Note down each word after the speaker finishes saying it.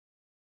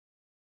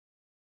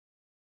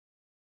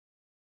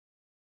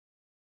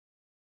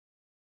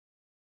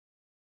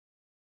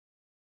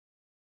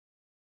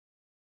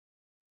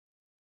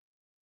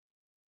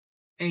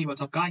Hey,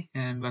 what's up, guy?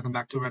 And welcome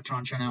back to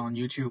Retron channel on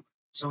YouTube.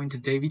 So in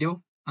today's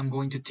video, I'm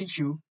going to teach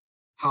you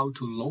how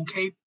to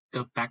locate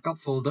the backup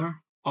folder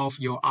of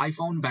your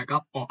iPhone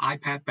backup or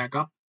iPad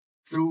backup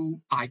through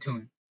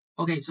iTunes.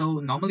 Okay, so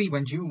normally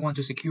when you want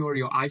to secure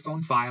your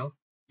iPhone file,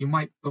 you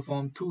might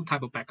perform two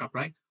type of backup,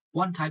 right?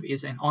 One type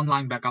is an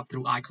online backup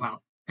through iCloud,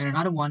 and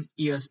another one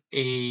is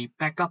a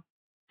backup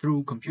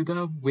through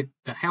computer with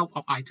the help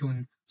of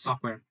iTunes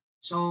software.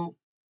 So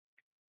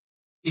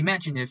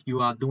imagine if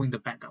you are doing the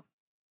backup.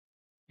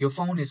 Your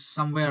phone is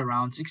somewhere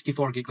around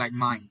 64 gig like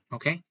mine,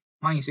 okay?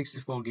 Mine is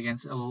 64 gig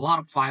and a lot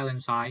of file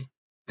inside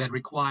that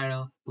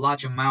require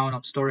large amount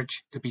of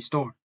storage to be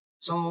stored.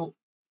 So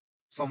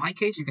for my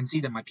case, you can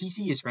see that my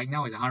PC is right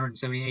now is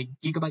 178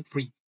 gigabyte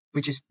free,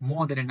 which is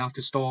more than enough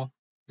to store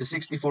the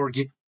 64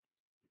 gig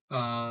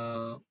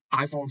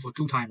iPhone for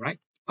two times, right?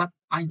 But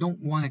I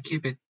don't want to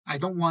keep it. I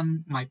don't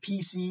want my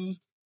PC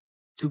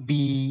to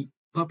be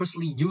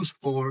purposely used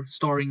for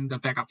storing the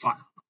backup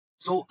file.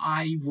 So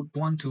I would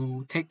want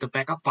to take the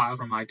backup file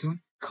from iTunes,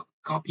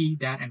 copy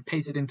that and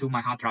paste it into my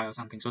hard drive or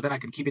something so that I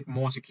can keep it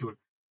more secure.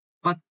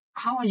 But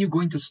how are you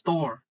going to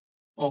store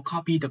or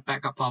copy the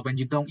backup file when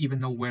you don't even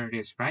know where it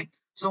is, right?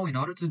 So in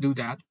order to do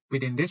that,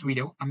 within this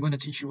video, I'm going to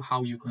teach you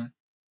how you can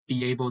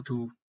be able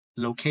to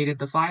locate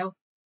the file,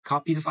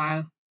 copy the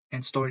file,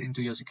 and store it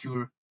into your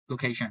secure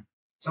location.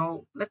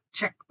 So let's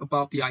check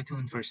about the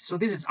iTunes first. So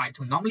this is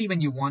iTunes. Normally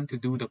when you want to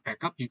do the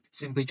backup, you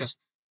simply just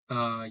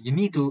you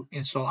need to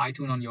install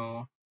iTunes on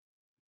your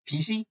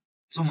PC.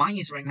 So mine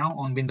is right now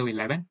on Windows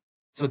 11.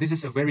 So this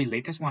is a very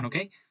latest one,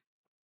 okay?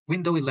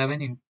 Windows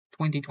 11 in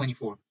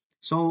 2024.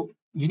 So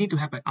you need to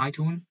have an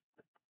iTunes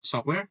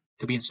software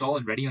to be installed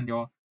and ready on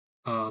your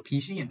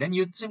PC, and then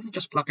you simply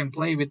just plug and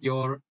play with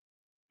your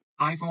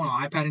iPhone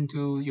or iPad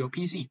into your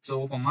PC.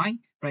 So for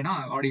mine, right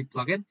now I already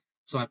plug it.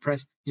 So I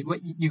press,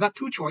 you got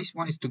two choices.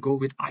 One is to go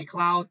with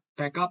iCloud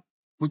backup,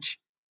 which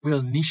will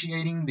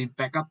initiating the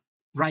backup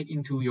right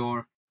into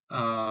your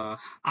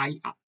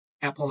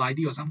Apple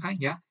ID or some kind,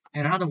 yeah.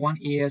 And another one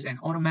is an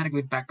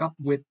automatically backup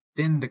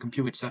within the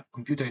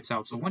computer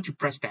itself. So once you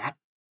press that,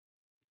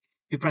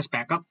 you press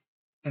backup,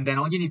 and then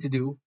all you need to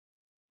do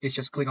is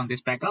just click on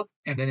this backup,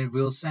 and then it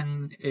will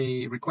send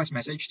a request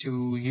message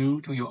to you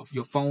to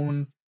your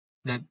phone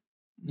that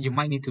you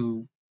might need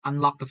to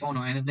unlock the phone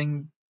or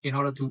anything in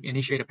order to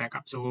initiate a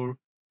backup. So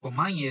for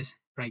mine is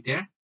right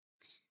there.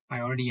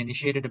 I already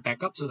initiated the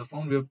backup, so the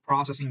phone will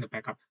processing the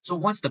backup. So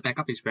once the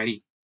backup is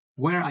ready,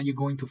 where are you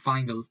going to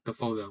find the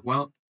folder?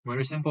 Well,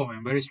 very simple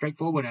and very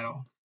straightforward at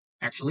all,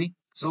 actually.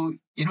 So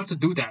in order to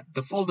do that,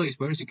 the folder is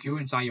very secure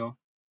inside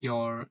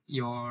your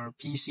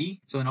PC.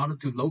 So in order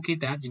to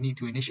locate that, you need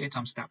to initiate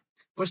some step.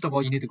 First of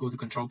all, you need to go to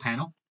control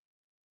panel.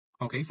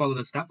 Okay, follow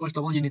the step. First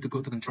of all, you need to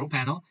go to control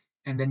panel,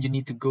 and then you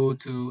need to go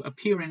to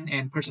appearance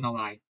and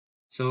personalize.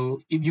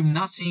 So if you're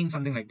not seeing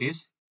something like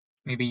this,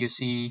 maybe you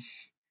see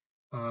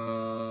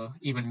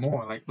even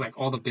more like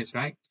all of this,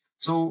 right?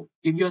 So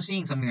if you're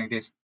seeing something like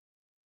this,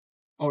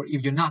 or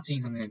if you're not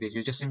seeing something like this,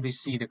 you just simply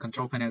see the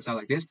control panel itself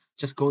like this,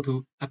 just go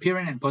to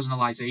appearance and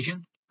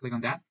personalization, click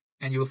on that,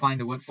 and you will find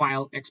the word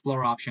file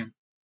explorer option,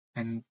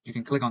 and you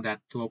can click on that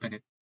to open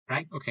it,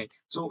 right? Okay,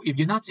 so if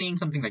you're not seeing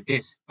something like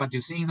this, but you're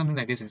seeing something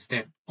like this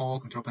instead,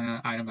 or control panel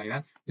item like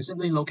that, you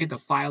simply locate the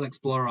file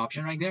explorer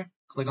option right there,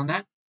 click on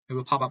that, it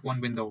will pop up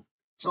one window.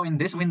 So in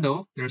this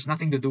window, there's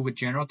nothing to do with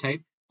general tab.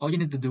 All you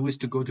need to do is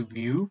to go to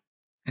view,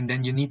 and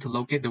then you need to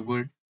locate the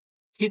word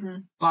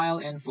hidden file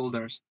and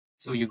folders.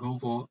 So you go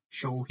for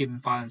show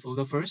hidden file and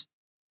folder first,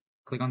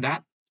 click on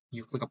that,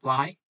 you click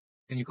apply,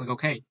 then you click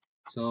OK.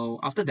 So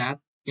after that,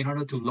 in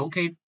order to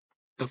locate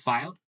the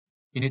file,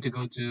 you need to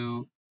go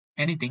to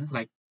anything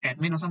like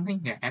admin or something.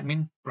 Yeah,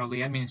 admin, probably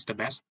admin is the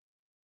best.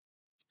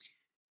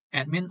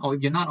 Admin, or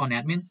if you're not on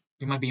admin,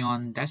 you might be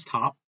on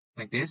desktop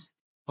like this,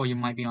 or you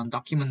might be on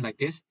document like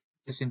this.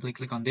 Just simply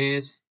click on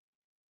this.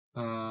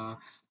 How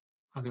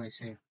do I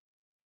say?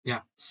 Yeah,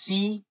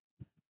 C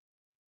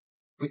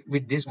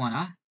with this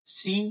one,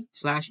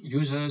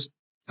 C/users,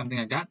 something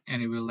like that,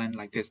 and it will land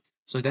like this.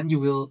 So then you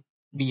will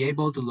be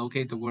able to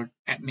locate the word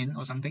admin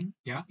or something.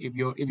 Yeah, if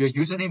your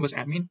username was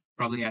admin,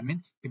 probably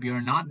admin. If you're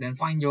not, then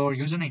find your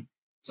username.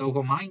 So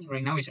for mine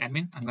right now is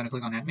admin. I'm gonna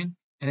click on admin,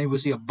 and then we'll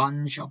see a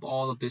bunch of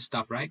all of this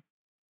stuff, right?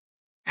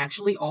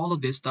 Actually, all of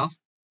this stuff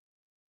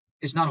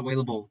is not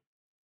available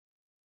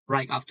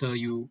right after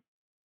you.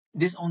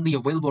 This only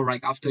available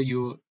right after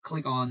you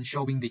click on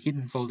showing the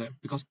hidden folder,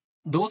 because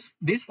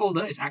this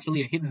folder is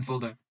actually a hidden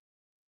folder.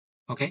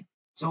 Okay,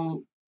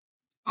 so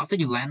after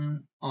you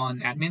land on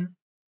admin,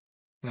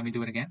 let me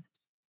do it again.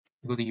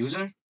 You go to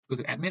user, go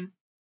to admin,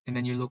 and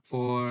then you look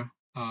for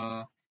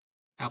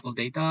Apple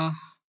data.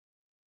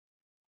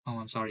 Oh,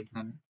 I'm sorry,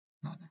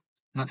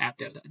 not app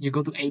data. You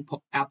go to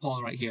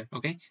Apple right here.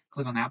 Okay,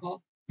 click on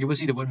Apple. You will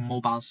see the word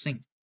mobile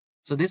sync.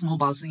 So this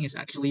mobile sync is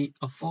actually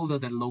a folder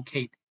that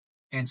locate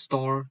and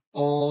store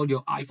all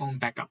your iPhone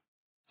backup.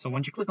 So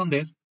once you click on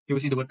this, you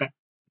will see the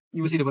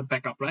word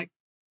backup, right?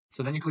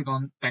 So then you click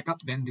on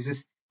backup. Then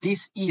this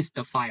is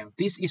the file.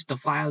 This is the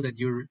file that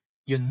you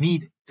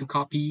need to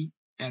copy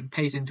and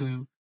paste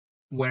into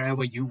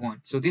wherever you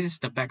want. So this is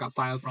the backup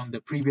file from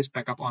the previous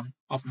backup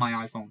of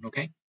my iPhone.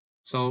 Okay,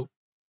 so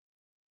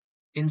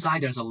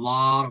inside there's a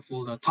lot of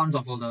folder, tons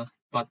of folder,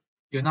 but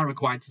you're not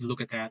required to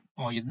look at that,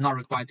 or you're not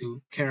required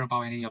to care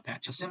about any of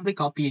that. Just simply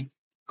copy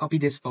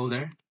this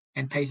folder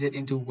and paste it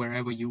into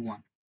wherever you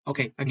want.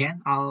 Okay,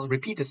 again, I'll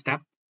repeat the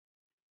step.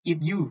 If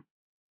you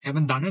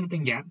haven't done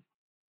anything yet,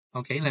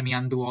 okay, let me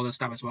undo all the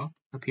stuff as well.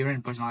 Appearance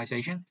and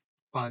personalization,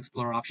 file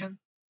explorer option,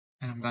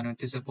 and I'm going to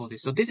disable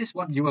this. So this is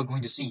what you are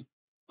going to see.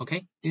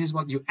 Okay, this is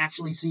what you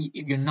actually see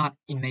if you're not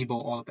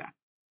enable all of that.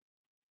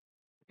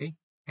 Okay,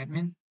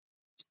 admin,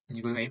 and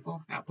you go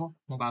to Apple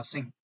Mobile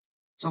Sync.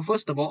 So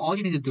first of all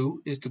you need to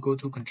do is to go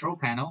to Control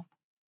Panel,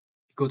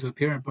 go to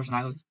Appearance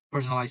and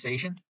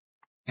Personalization,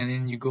 and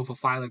then you go for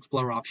File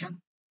Explorer option,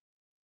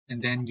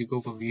 and then you go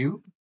for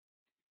View,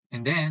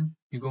 and then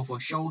you go for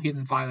Show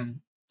Hidden File and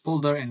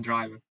Folder and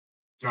Drive.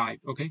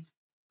 Okay,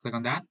 click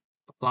on that,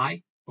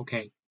 apply,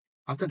 okay.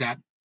 After that,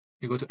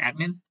 you go to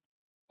Admin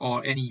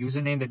or any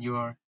username that you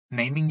are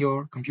naming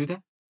your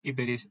computer. If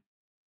it is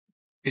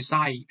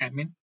beside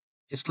admin,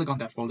 just click on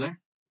that folder,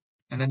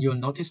 and then you'll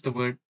notice the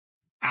word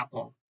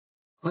Apple.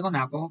 Click on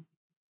Apple,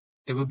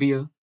 there will be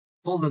a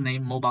folder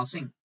named Mobile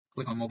Sync.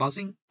 Click on Mobile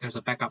Sync, there's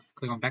a backup.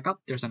 Click on backup,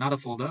 there's another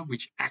folder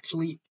which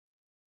actually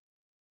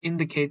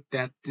indicate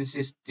that this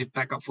is the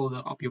backup folder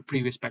of your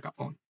previous backup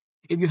phone.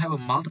 If you have a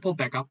multiple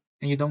backup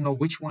and you don't know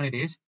which one it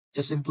is,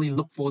 just simply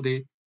look for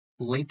the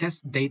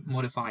latest date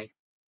modifier.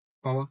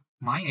 For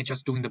mine, it's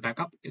just doing the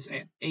backup. It's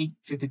at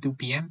 8:52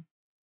 p.m.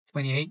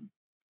 28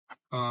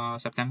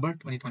 September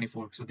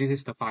 2024. So this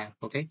is the file.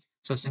 Okay,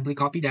 so simply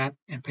copy that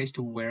and paste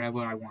to wherever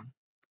I want.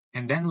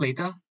 And then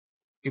later,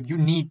 if you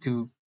need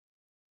to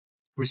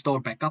restore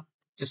backup,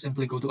 just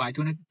simply go to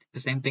iTunes, the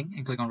same thing,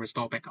 and click on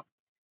restore backup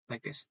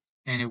like this,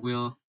 and it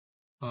will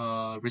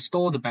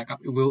restore the backup.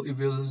 It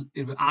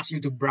will ask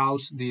you to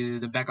browse the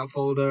backup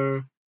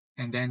folder,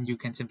 and then you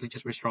can simply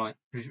just restore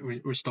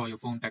your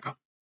phone backup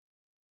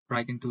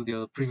right into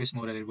the previous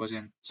mode that it was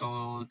in.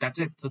 So that's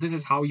it. So this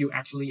is how you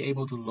actually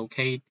able to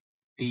locate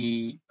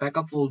the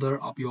backup folder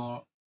of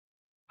your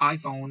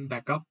iPhone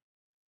backup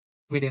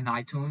within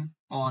iTunes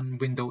on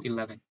Windows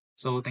 11.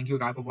 So thank you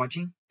guys for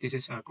watching. This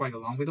is quite a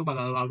long video, but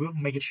I will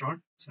make it short.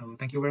 So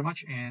thank you very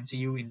much and see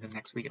you in the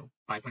next video.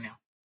 Bye for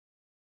now.